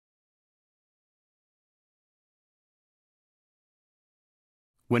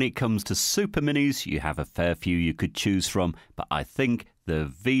When it comes to super minis, you have a fair few you could choose from, but I think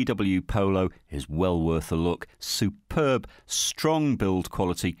the VW Polo is well worth a look. Superb, strong build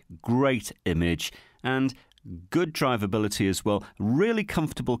quality, great image, and good drivability as well. Really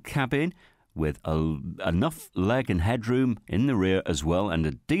comfortable cabin with enough leg and headroom in the rear as well, and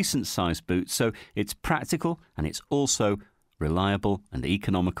a decent sized boot, so it's practical and it's also reliable and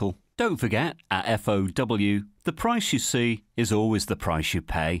economical. Don't forget, at FOW, the price you see is always the price you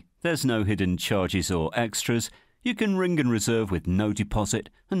pay. There's no hidden charges or extras. You can ring and reserve with no deposit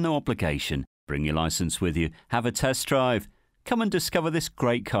and no obligation. Bring your licence with you, have a test drive. Come and discover this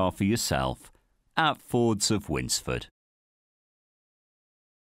great car for yourself at Fords of Winsford.